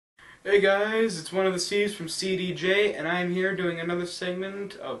Hey guys, it's one of the Steves from CDJ, and I'm here doing another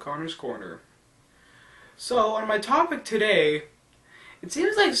segment of Connor's Corner. So, on my topic today, it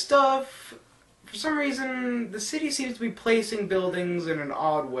seems like for some reason, the city seems to be placing buildings in an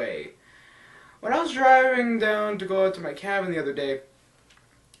odd way. When I was driving down to go out to my cabin the other day,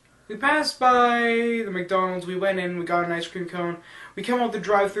 we passed by the McDonald's, we went in, we got an ice cream cone, we come out the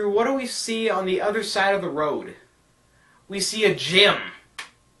drive-thru. What do we see on the other side of the road? We see a gym.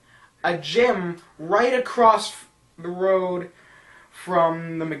 A gym right across the road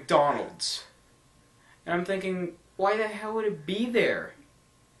from the McDonald's. And I'm thinking, why the hell would it be there?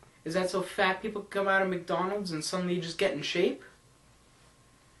 Is that so fat people come out of McDonald's and suddenly just get in shape?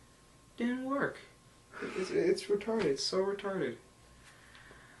 Didn't work. It's retarded. It's so retarded.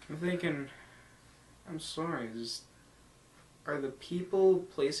 I'm thinking, I'm sorry, are the people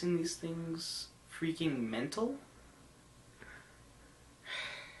placing these things freaking mental?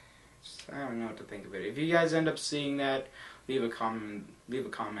 I don't know what to think of it. If you guys end up seeing that, leave a comment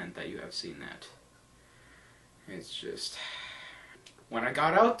that you have seen that. It's just, when I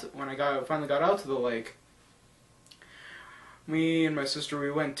finally got out to the lake, me and my sister,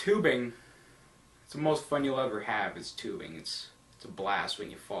 we went tubing. It's the most fun you'll ever have is tubing. It's a blast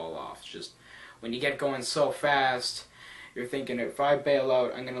when you fall off. It's just, when you get going so fast, you're thinking, if I bail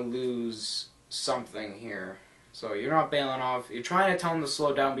out, I'm gonna lose something here. So you're not bailing off. You're trying to tell them to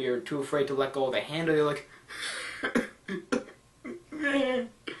slow down, but you're too afraid to let go of the handle. You're like,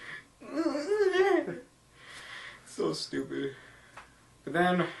 so stupid. But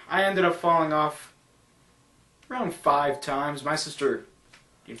then I ended up falling off around 5 times. My sister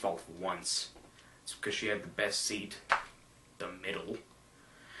didn't fall off once. It's because she had the best seat, the middle.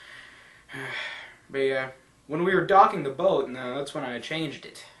 But yeah, when we were docking the boat, no, that's when I changed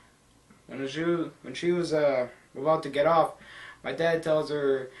it. When she was about to get off, my dad tells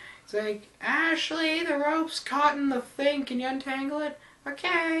her, he's like, Ashley, the rope's caught in the thing, can you untangle it?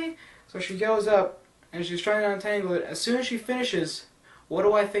 Okay. So she goes up, and she's trying to untangle it. As soon as she finishes, what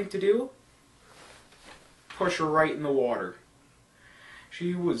do I think to do? Push her right in the water.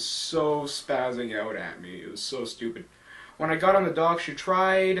 She was so spazzing out at me. It was so stupid. When I got on the dock, she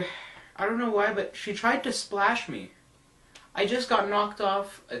tried, I don't know why, but she tried to splash me. I just got knocked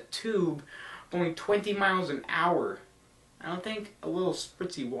off a tube going 20 miles an hour. I don't think a little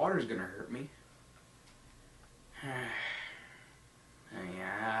spritzy water is going to hurt me. Yeah,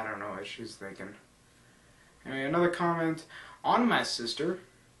 I don't know what she's thinking. Anyway, another comment on my sister.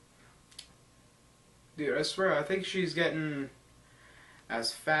 Dude, I swear, I think she's getting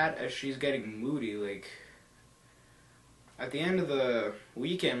as fat as she's getting moody. Like, at the end of the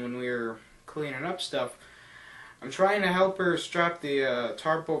weekend when we were cleaning up stuff, I'm trying to help her strap the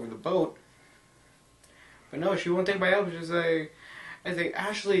tarp over the boat. But no, she won't take my help. She's like, I think,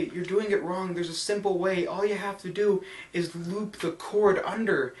 Ashley, you're doing it wrong. There's a simple way. All you have to do is loop the cord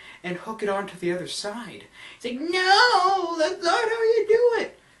under and hook it onto the other side. He's like, no, that's not how you do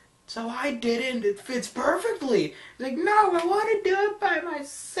it. So I did it, and it fits perfectly. He's like, no, I want to do it by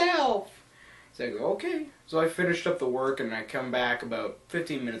myself. He's like, okay. So I finished up the work, and I come back about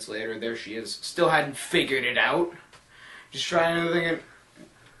 15 minutes later. There she is. Still hadn't figured it out. Just trying to think.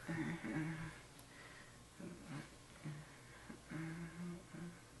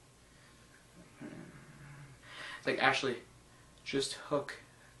 It's like, Ashley, just hook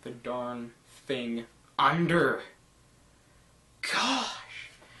the darn thing under.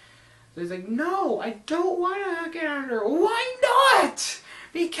 Gosh. So he's like, no, I don't want to hook it under. Why not?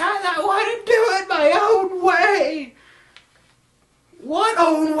 Because I want to do it my own way. What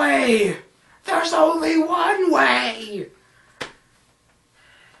own way? There's only one way.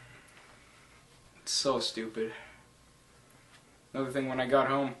 It's so stupid. Another thing, when I got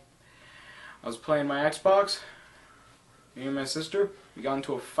home, I was playing my Xbox. Me and my sister, we got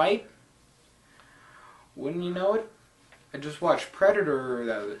into a fight. Wouldn't you know it? I just watched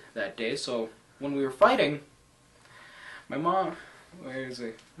Predator that day, so when we were fighting, my mom, where is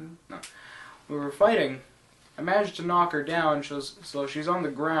it? No. We were fighting, I managed to knock her down, so she's on the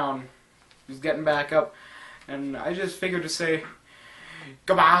ground, she's getting back up, and I just figured to say,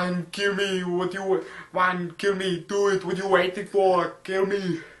 come on, kill me, come on, kill me, do it, what you waiting for, kill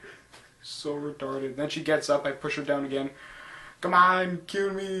me. So retarded. Then she gets up, I push her down again. Come on,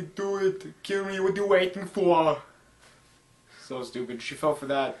 kill me, do it, kill me, what you waiting for? So stupid. She fell for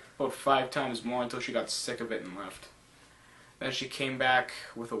that about 5 times more until she got sick of it and left. Then she came back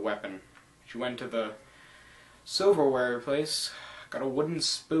with a weapon. She went to the silverware place, got a wooden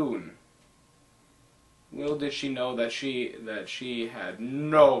spoon. Little did she know that she had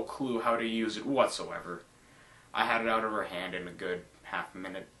no clue how to use it whatsoever. I had it out of her hand in a good half a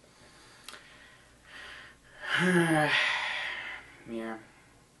minute. Yeah.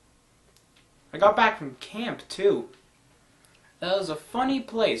 I got back from camp too. That was a funny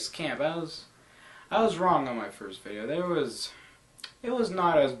place, camp. I was wrong on my first video. It was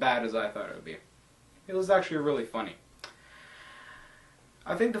not as bad as I thought it would be. It was actually really funny.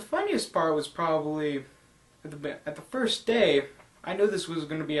 I think the funniest part was probably at the first day. I knew this was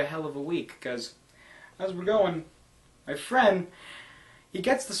going to be a hell of a week because as we're going, my friend, he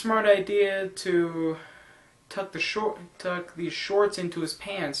gets the smart idea to tuck these shorts into his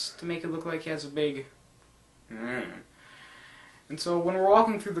pants to make it look like he has a big. And so when we're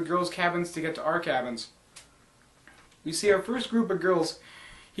walking through the girls' cabins to get to our cabins, we see our first group of girls.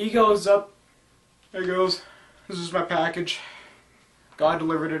 He goes up. Hey girls, this is my package. God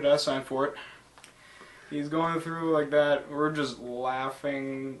delivered it, I signed for it. He's going through like that. We're just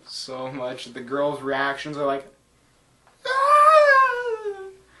laughing so much. The girls' reactions are like, ah!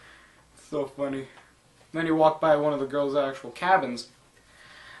 It's so funny. Then he walked by one of the girls' actual cabins.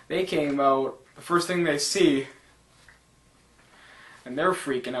 They came out. The first thing they see, and they're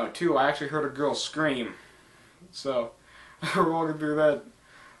freaking out too. I actually heard a girl scream. So we're walking through that.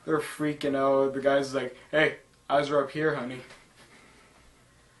 They're freaking out. The guy's like, "Hey, eyes are up here, honey."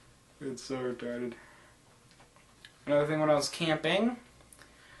 It's so retarded. Another thing, when I was camping,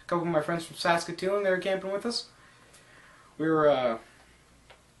 a couple of my friends from Saskatoon, they were camping with us. We were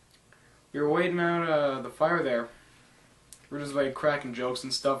waiting out the fire there. We were just like cracking jokes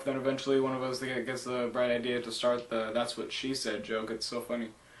and stuff. Then eventually one of us gets the bright idea to start the "That's what she said" joke. It's so funny.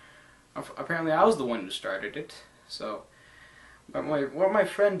 Apparently I was the one who started it. So what my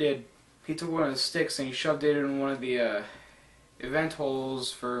friend did, he took one of the sticks and he shoved it in one of the event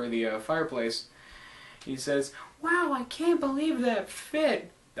holes for the fireplace. He says, "Wow, I can't believe that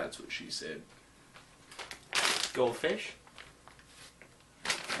fit." That's what she said. Goldfish?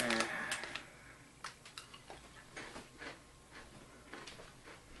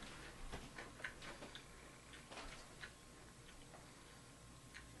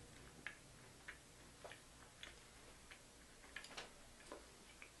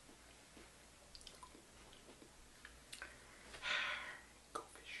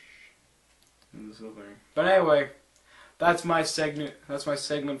 But anyway, that's my segment. That's my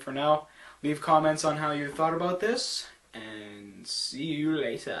segment for now. Leave comments on how you thought about this, and see you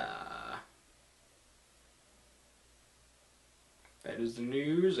later. That is the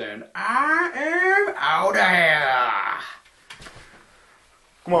news, and I am out of here.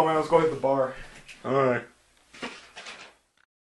 Come on, man. Let's go hit the bar. Alright.